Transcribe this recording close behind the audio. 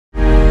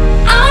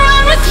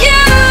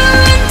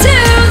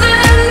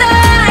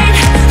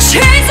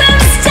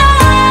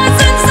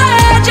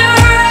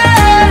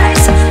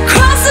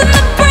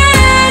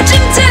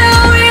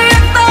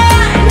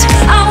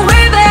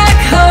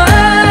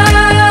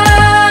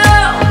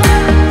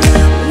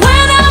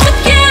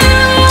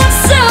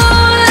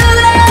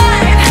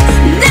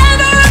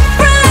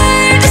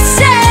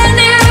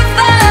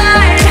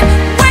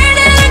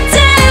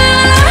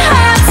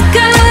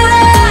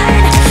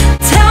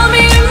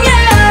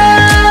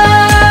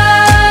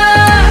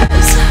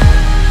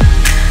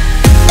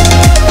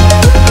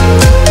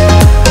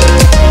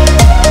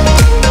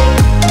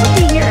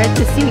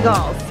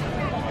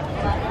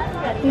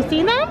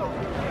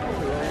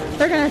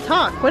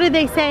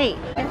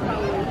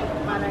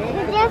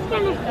That's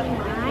gonna say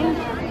mine.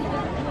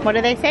 What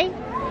do they say?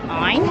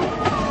 Mine?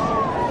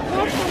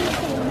 That's gonna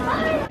say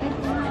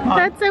mine.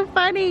 That's so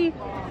funny.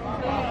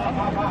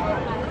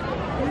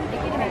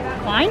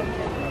 Mine?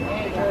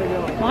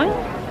 Mine?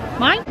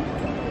 Mine?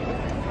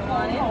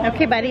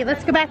 Okay, buddy,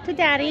 let's go back to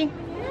Daddy.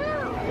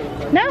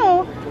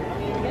 No.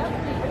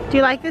 Do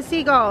you like the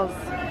seagulls?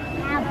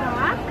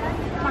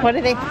 What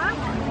are they?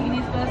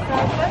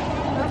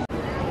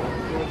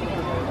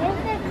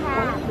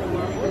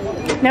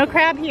 No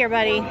crab here,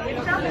 buddy.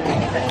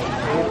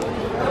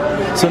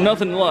 So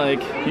nothing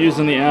like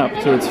using the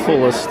app to its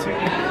fullest.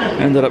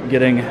 Ended up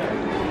getting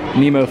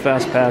Nemo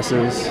Fast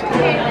Passes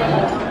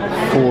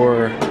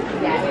for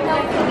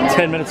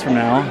 10 minutes from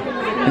now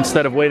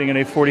instead of waiting in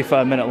a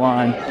 45-minute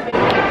line.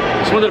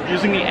 So we ended up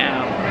using the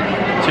app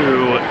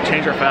to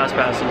change our Fast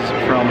Passes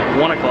from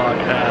 1 o'clock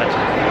at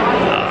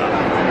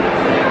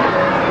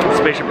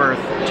Spaceship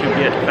Earth to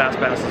get Fast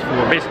Passes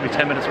for basically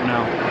 10 minutes from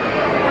now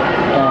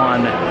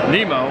on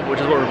Nemo, which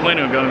is what we're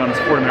planning on going on this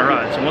 40-minute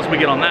ride. So once we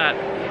get on that,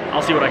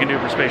 I'll see what I can do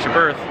for Spaceship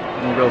Earth,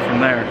 and we'll go from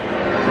there.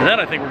 And then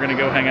I think we're gonna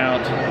go hang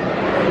out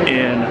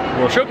in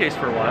World Showcase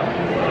for a while,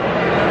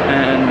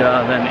 and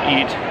then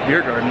eat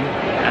Beer Garden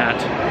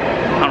at,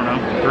 I don't know,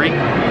 3,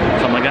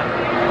 something like that.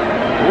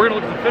 We're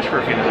gonna look at the fish for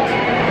a few minutes.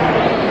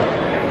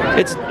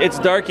 It's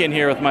dark in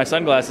here with my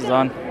sunglasses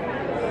on.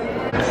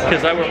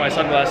 Because I wear my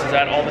sunglasses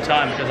out all the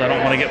time because I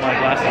don't want to get my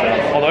glasses out.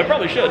 Although I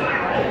probably should.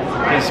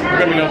 Because we're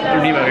going to go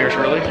through Nemo here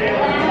shortly.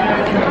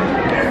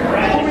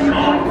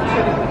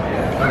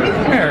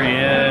 There he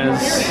is.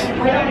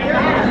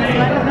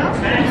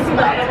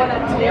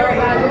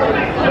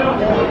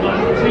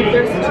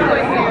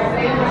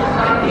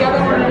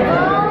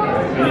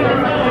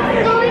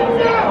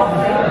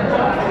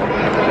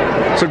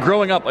 So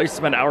growing up, I used to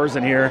spend hours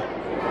in here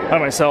by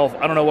myself.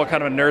 I don't know what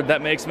kind of a nerd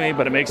that makes me,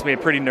 but it makes me a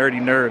pretty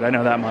nerdy nerd, I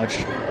know that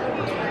much.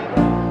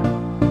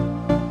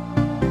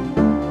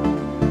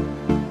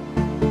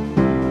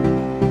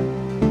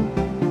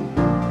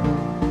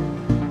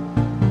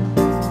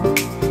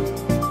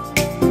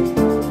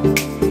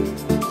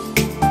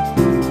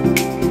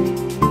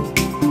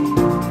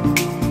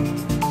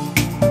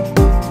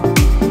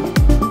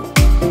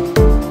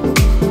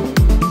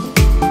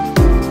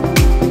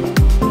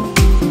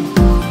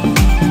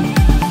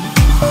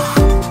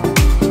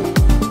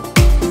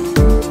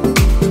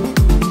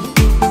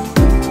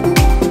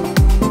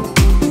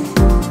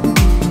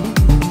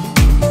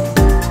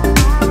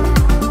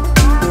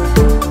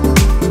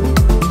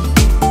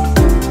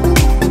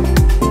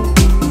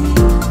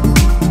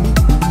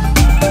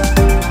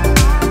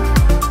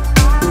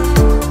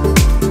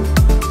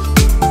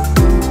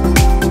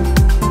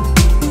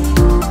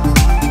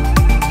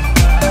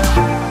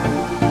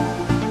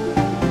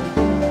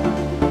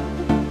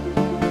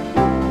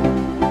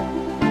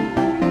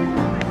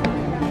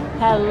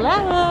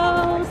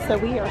 Hello. So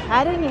we are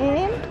heading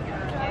in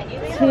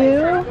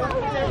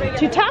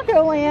to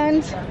Taco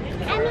Land.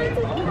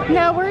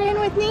 No, we're in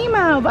with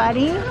Nemo,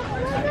 buddy.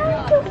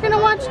 We're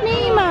gonna watch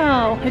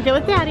Nemo. We'll go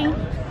with Daddy.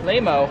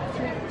 Lamo.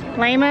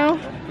 Lamo?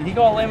 Did he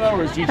call it Lamo or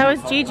was Gigi? That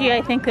was Gigi,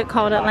 I think, that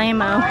called it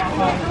Lamo.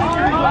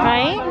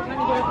 Right?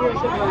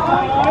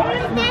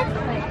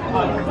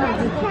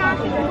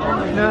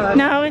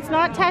 No, it's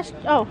not Tash.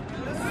 Oh.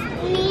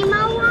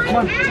 Nemo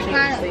one?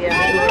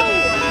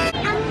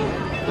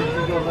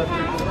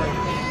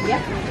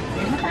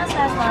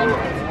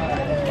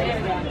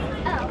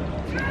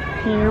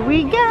 Here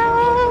we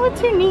go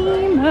to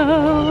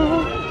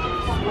Nemo.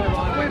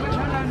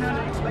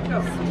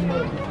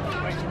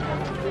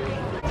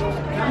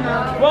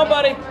 Come on,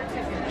 buddy.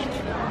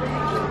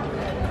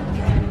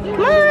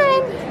 Come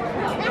on.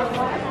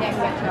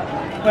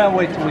 Well,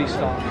 wait till we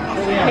stop.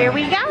 Here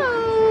we go.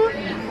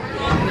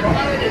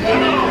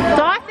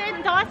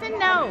 Dawson,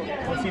 no.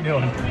 What's he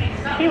doing?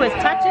 He was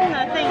touching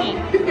the thingy.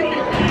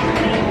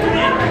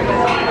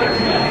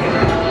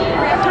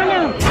 Oh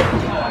no.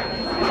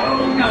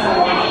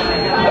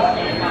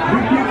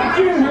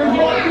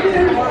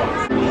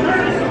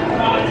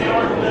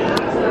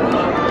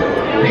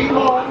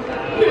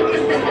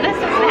 This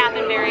doesn't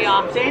happen very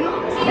often.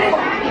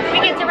 We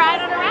get to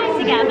ride on a ride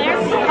together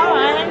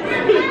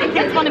because the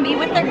kids want to be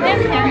with their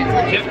grandparents,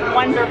 which is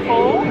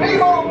wonderful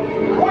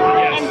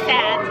and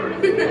sad.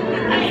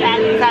 I'm sad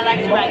because I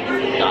like to ride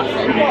this with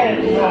Dawson.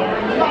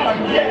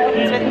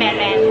 He's with Man.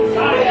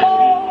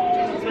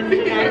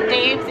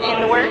 Dave's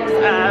in the works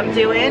of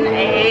doing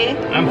a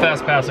I'm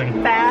fast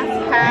passing. fast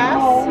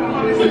pass.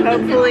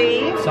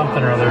 Hopefully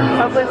Something or other.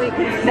 Hopefully we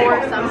can score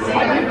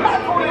something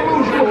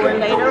for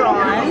later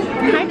on.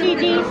 Hi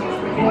Gigi.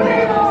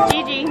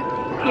 Gigi,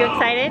 you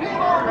excited?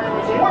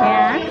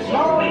 Yeah?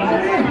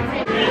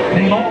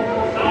 Nemo?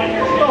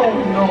 No,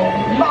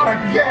 not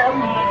again!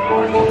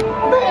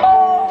 Nemo!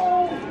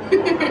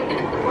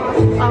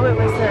 Oh, it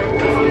was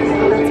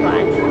that's why.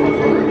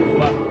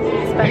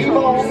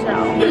 Special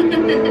show.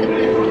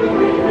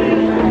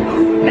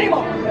 Nemo!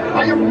 I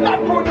am not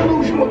going to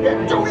lose you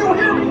again, do you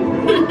hear me?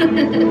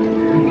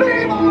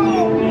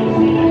 Nemo!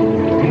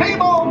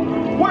 Nemo!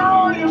 Where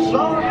are you,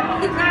 son?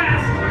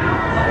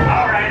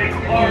 Alright,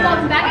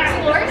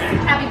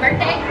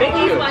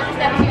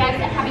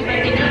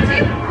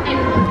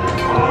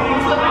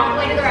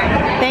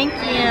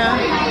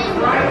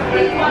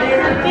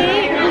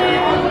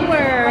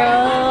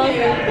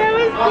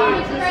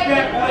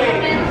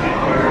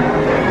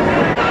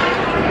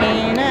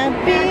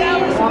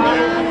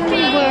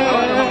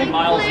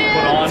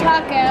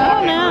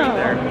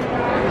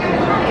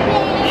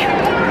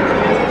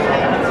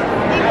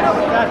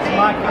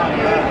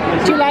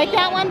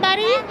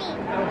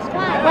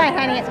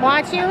 honey.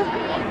 Watch you.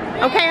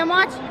 Okay, I'm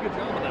watching.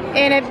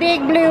 In a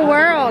big blue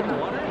world.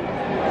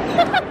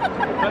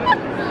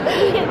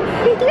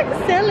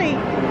 You're silly.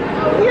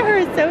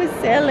 You're so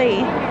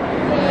silly.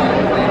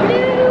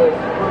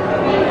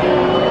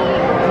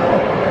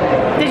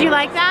 Did you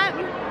like that?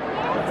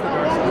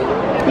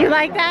 You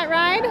like that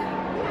ride?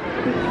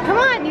 Come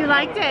on, you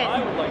liked it.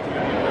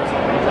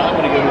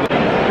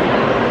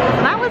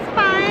 That was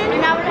fun.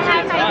 And I would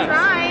have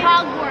my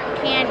Hogwarts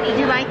candy. Did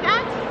you like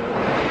that?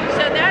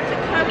 So that's a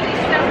company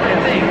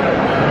separate thing.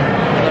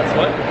 That's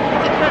what?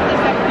 It's a company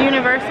separate.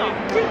 Universal.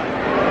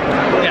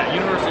 Yeah,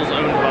 Universal's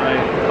owned by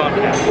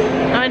Comcast.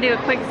 I'm gonna do a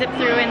quick zip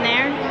through in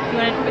there. You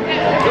wanna,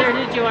 or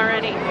did you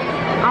already?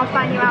 I'll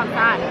find you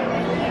outside.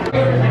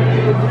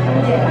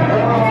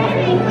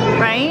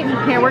 Right?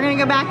 Here, we're gonna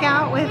go back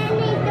out with.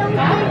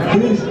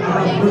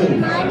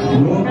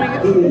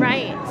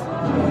 Right.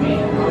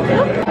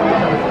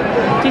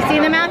 Do you see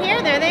them out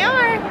here? There they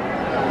are.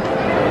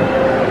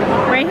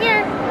 Right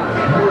here.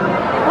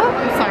 Oh,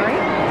 I'm sorry.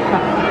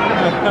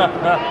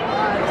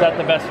 Is that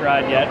the best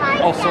ride yet?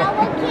 Also,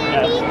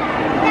 yes.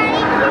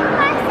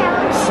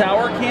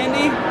 Sour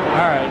candy?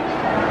 All right.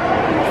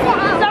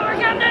 Sour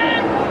candy!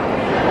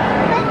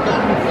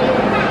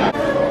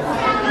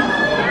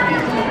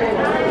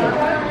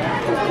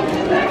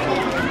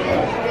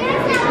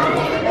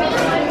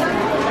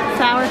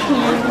 Sour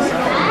candy.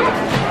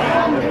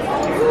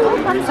 Oh,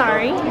 I'm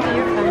sorry.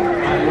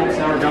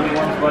 Sour gummy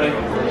worms, buddy.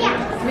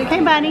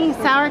 Okay, buddy.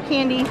 Sour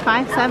candy,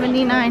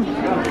 $5.79.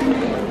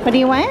 What do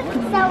you want?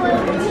 Sour.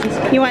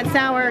 You want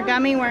sour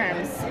gummy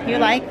worms. You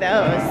like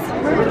those.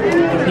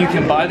 You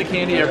can buy the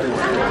candy everywhere.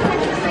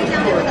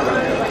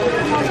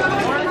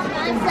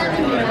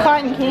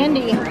 Cotton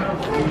candy.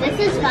 This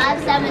is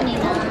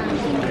 $5.79.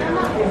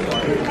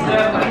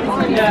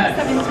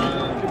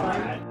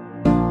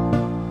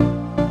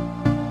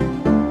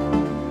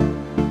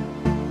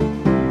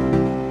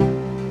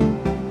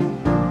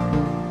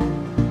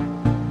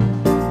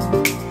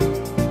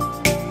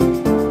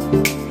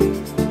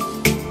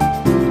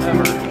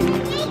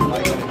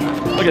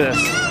 Look at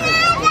this.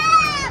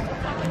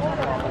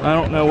 I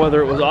don't know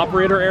whether it was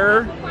operator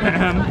error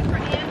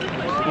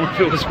or if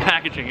it was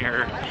packaging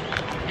error.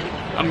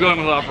 I'm going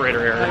with operator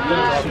error.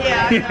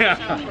 Yeah.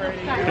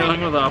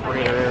 Going with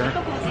operator error.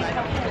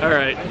 All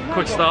right,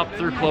 quick stop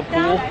through Club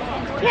Pool.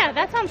 Yeah,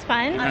 that sounds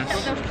fun.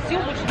 Yes.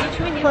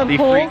 Club The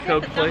pool. free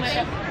Coke place.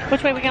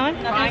 Which way are we going?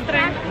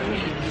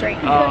 Straight.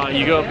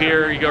 You go up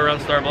here, you go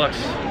around Starbucks.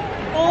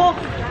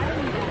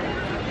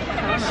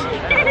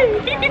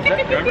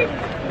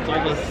 It's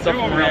all the stuff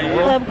from around the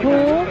world. Club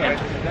pool.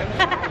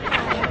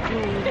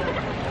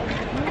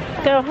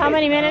 So how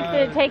many minutes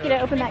did it take you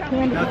to open that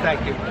candy? No,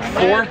 thank you.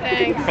 4?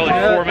 Probably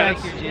 4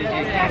 minutes. Thank you, Gigi.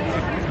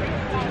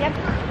 Yep.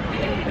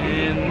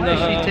 And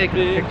She take a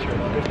picture.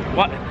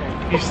 What?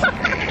 You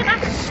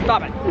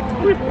stop it.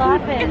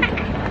 Laughing.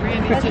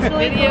 This is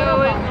video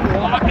and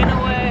walking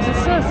away.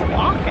 This is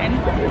walking.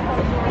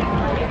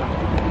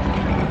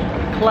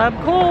 Club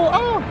pool.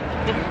 Oh,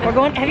 we're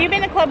going. Have you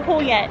been to Club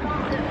pool yet?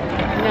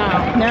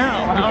 No. No.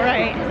 All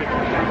right.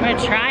 I'm gonna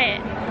try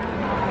it.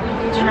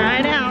 Try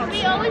it out.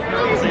 We always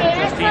play this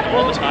Just game.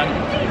 all the time.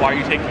 Why are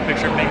you taking a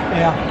picture of me?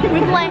 Yeah. We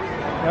play.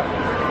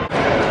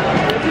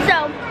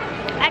 So,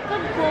 at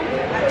Club Pool,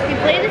 we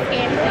play this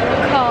game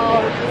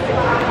called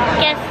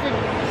Guess the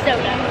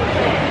Soda.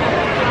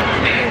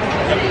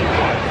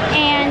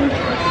 And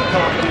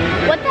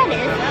what that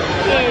is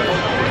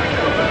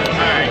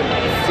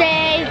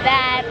say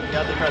that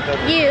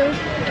you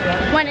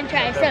want to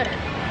try a soda.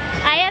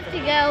 I have to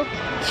go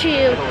to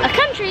a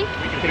country,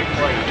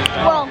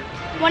 well,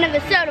 one of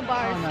the soda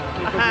bars,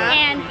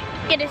 and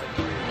get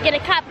a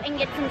cup and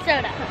get some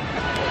soda.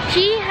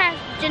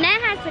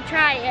 Jeanette has to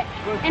try it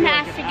and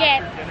has to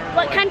get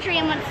what country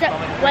and what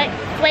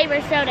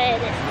flavor soda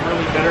it is.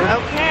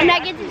 Okay. And I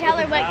get to tell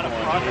her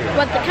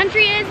what the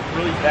country is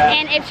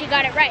and if she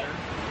got it right.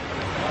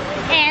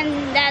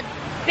 And that's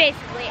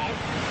basically it.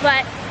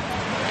 But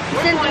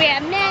since we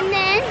have Nan, we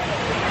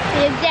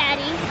have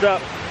Daddy,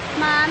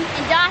 Mom,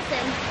 and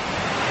Dawson,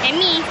 and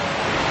me,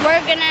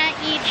 we're gonna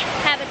each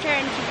have a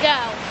turn to go.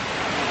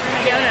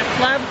 We're gonna go to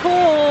Club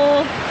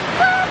Pool.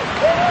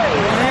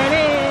 There it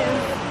is.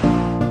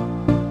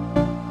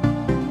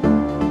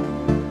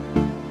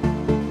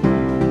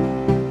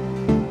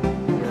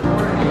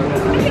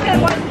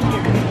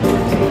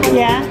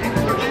 Yeah.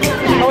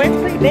 Oh, it's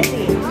pretty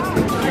busy.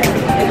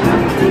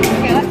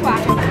 Okay, let's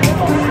watch.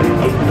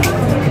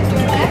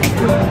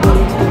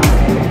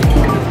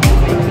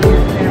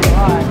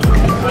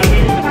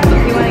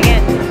 You want to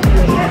get?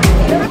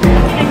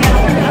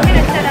 I'm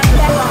gonna set up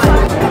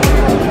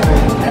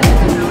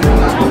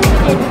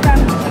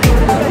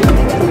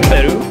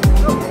Peru.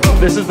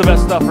 This is the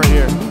best stuff right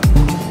here.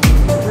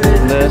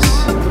 This.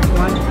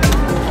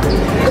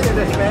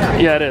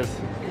 Yeah, it is.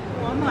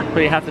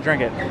 But you have to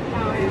drink it.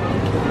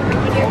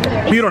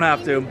 You don't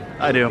have to.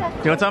 I do.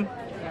 You want some?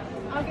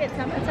 I'll get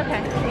some. It's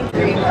okay.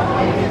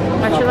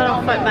 Watch your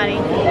little foot, buddy.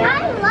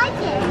 I like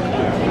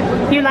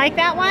it. You like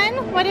that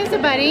one? What is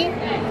it, buddy?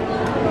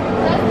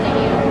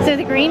 So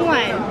the green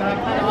one.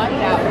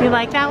 You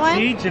like that one?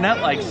 See,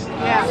 Jeanette likes.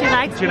 Yeah. She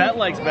likes Jeanette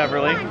likes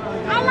Beverly.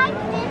 I like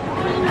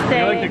this.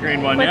 You like the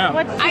green one, yeah.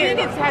 I think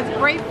it has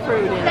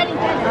grapefruit in it. It's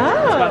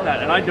got Oh.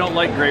 that, and I don't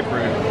like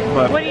grapefruit.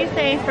 But What do you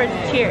say for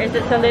cheer? Is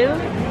it salute?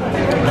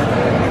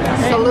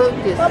 Salute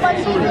is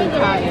salute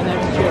Italian,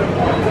 that's true.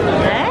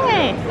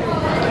 Hey.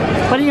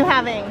 What are you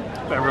having?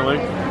 Beverly.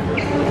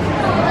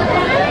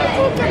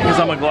 Because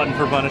I'm a glutton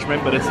for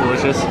punishment, but it's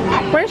delicious.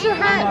 Where's your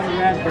hat?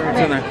 It's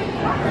in there.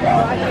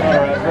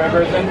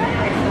 Raspberry thing?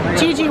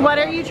 Gigi, what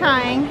are you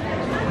trying?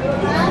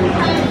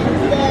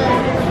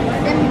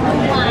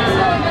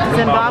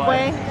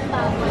 Zimbabwe?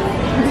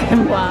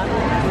 Zimbabwe.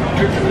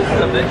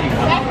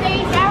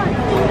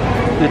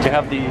 Did you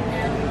have the...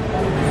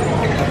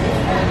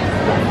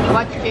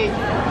 What's cake?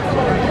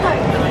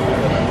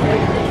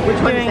 Which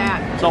one is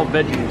that? It's all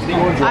veggies. The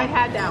orange I one.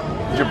 had that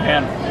one.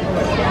 Japan.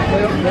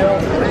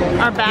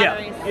 Our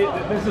batteries.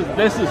 Yeah,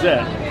 this is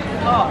it.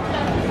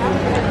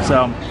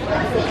 So,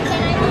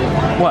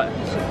 what?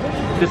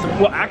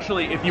 Well,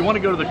 actually, if you want to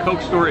go to the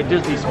Coke store at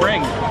Disney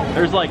Springs,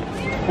 there's like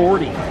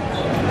 40.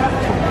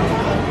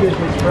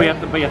 We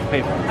have to pay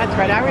for it. That's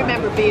right. I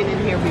remember being in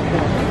here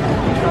before.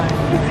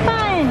 It's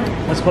fun.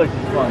 This place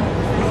is fun.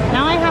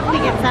 Now I have to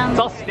get some. It's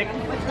all sticky.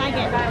 What should I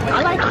get?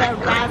 I like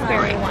the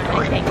raspberry one,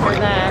 I think. Or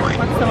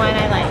what's the one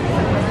I like?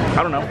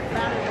 I don't know.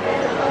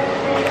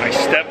 My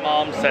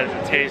stepmom says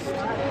it tastes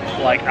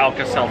like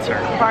Alka-Seltzer.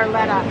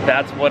 Barletta.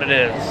 That's what it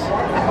is.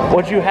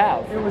 What'd you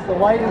have? It was the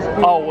lightest.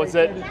 Oh, was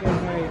it?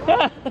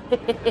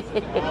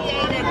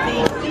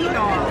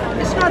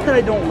 It's not that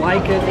I don't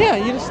like it. Yeah,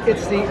 it's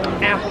the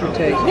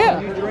aftertaste. Yeah.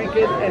 You drink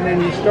it and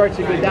then you start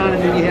to go down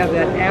and then you have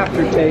that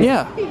aftertaste.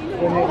 Yeah.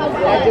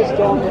 I just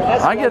don't.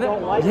 That's I get what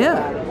don't it. like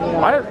Yeah.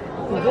 about it.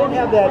 If you didn't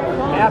have that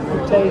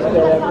aftertaste, I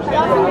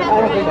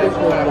don't think this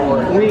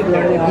was weed or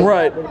anything like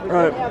Right, that. But if you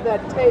right. didn't have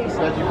that taste,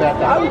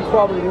 I would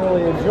probably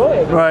really enjoy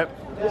it. Right.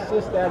 It's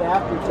just that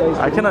aftertaste.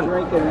 I can when you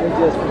drink it and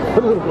you're just.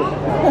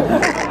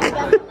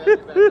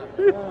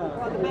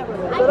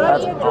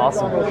 That's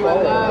awesome.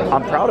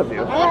 I'm proud of you.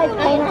 What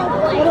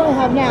do I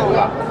have now?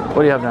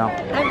 What do you have now? I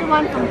have the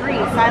one from Greece.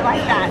 I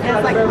like that.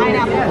 It's like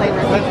pineapple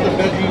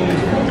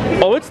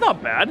flavor. Oh, it's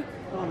not bad.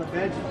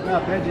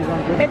 Veggies on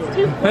good. It's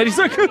too That is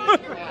so good.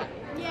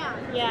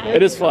 Yeah.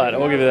 It is flat. I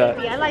will give you that.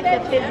 I like the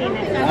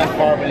fizziness.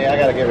 Harmony, I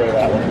gotta get rid of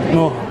that one.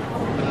 Oh.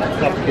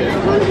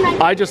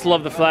 I just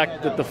love the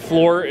fact that the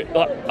floor.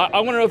 I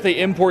want to know if they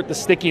import the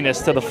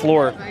stickiness to the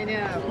floor. I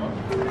know.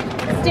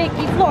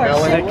 Sticky floor.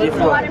 Sticky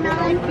floor.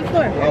 Watermelon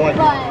floor.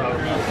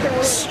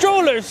 But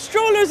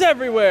Strollers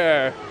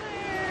everywhere.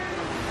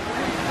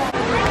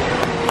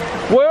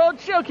 World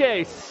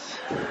Showcase.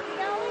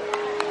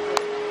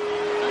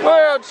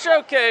 World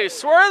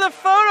Showcase. Where are the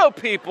photo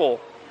people?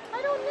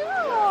 I don't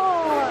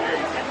know.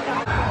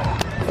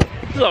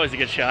 This is always a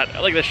good shot. I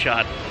like this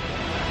shot.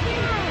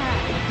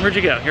 Where'd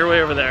you go? You're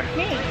way over there.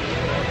 Me.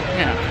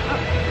 Yeah.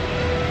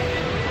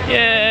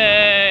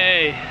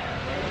 Yay!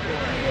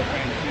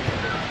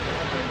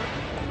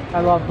 I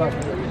love butter.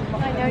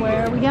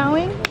 Where are we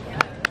going?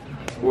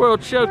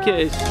 World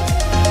Showcase.